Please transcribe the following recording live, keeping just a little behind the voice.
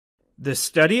The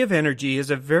study of energy is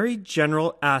a very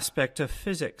general aspect of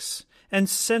physics and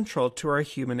central to our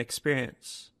human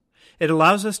experience. It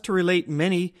allows us to relate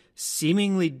many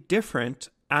seemingly different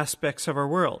aspects of our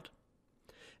world,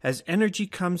 as energy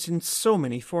comes in so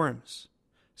many forms.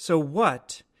 So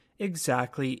what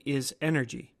exactly is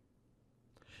energy?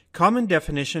 Common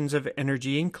definitions of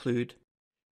energy include: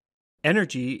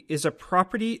 energy is a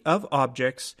property of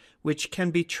objects which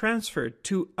can be transferred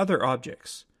to other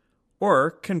objects,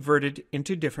 or converted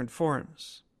into different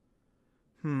forms.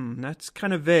 That's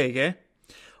kind of vague, eh?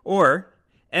 Or,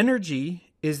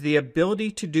 energy is the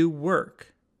ability to do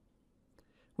work,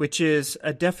 which is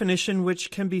a definition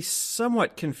which can be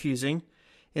somewhat confusing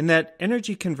in that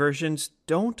energy conversions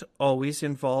don't always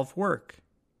involve work.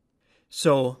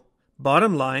 So,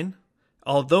 bottom line,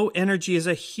 although energy is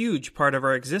a huge part of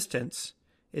our existence,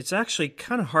 it's actually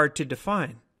kind of hard to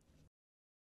define.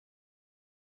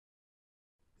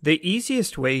 The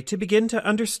easiest way to begin to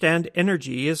understand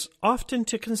energy is often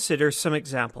to consider some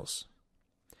examples.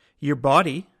 Your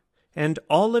body and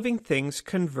all living things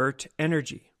convert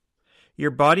energy.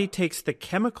 Your body takes the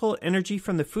chemical energy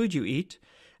from the food you eat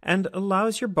and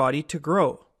allows your body to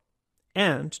grow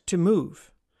and to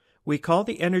move. We call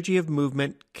the energy of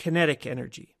movement kinetic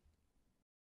energy.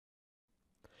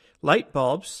 Light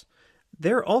bulbs,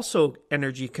 they're also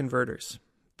energy converters.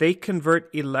 They convert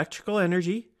electrical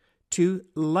energy to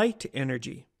light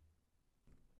energy.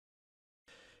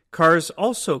 Cars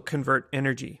also convert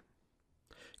energy.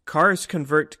 Cars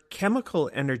convert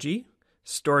chemical energy,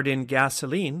 stored in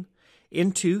gasoline,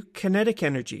 into kinetic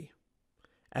energy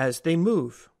as they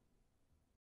move.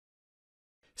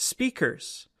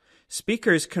 Speakers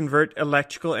convert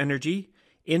electrical energy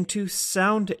into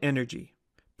sound energy,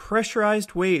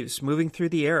 pressurized waves moving through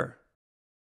the air.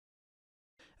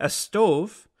 A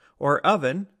stove or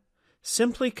oven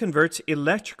simply converts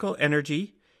electrical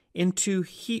energy into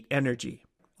heat energy,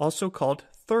 also called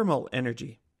thermal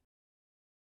energy.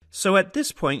 So at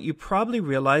this point, you probably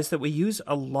realize that we use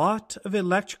a lot of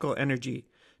electrical energy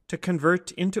to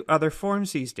convert into other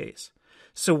forms these days.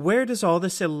 So where does all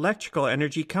this electrical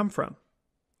energy come from?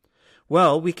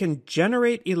 Well, we can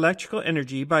generate electrical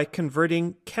energy by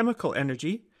converting chemical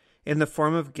energy in the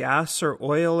form of gas or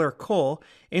oil or coal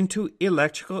into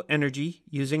electrical energy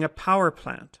using a power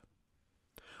plant.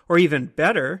 Or even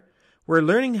better, we're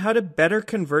learning how to better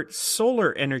convert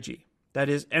solar energy, that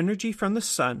is energy from the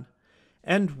sun,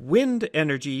 and wind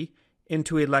energy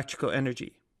into electrical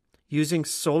energy, using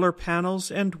solar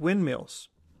panels and windmills.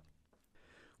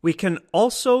 We can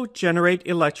also generate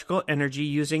electrical energy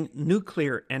using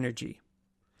nuclear energy.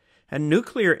 And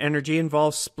nuclear energy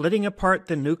involves splitting apart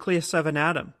the nucleus of an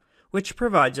atom, which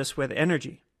provides us with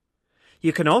energy.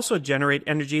 You can also generate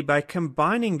energy by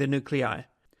combining the nuclei,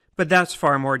 but that's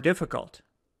far more difficult.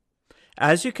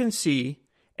 As you can see,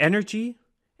 energy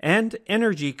and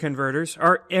energy converters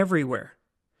are everywhere.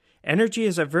 Energy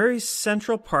is a very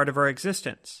central part of our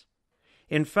existence.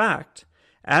 In fact,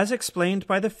 as explained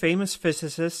by the famous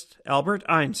physicist Albert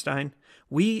Einstein,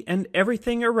 we and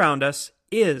everything around us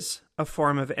is a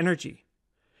form of energy.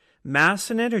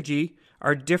 Mass and energy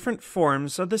are different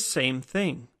forms of the same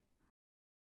thing.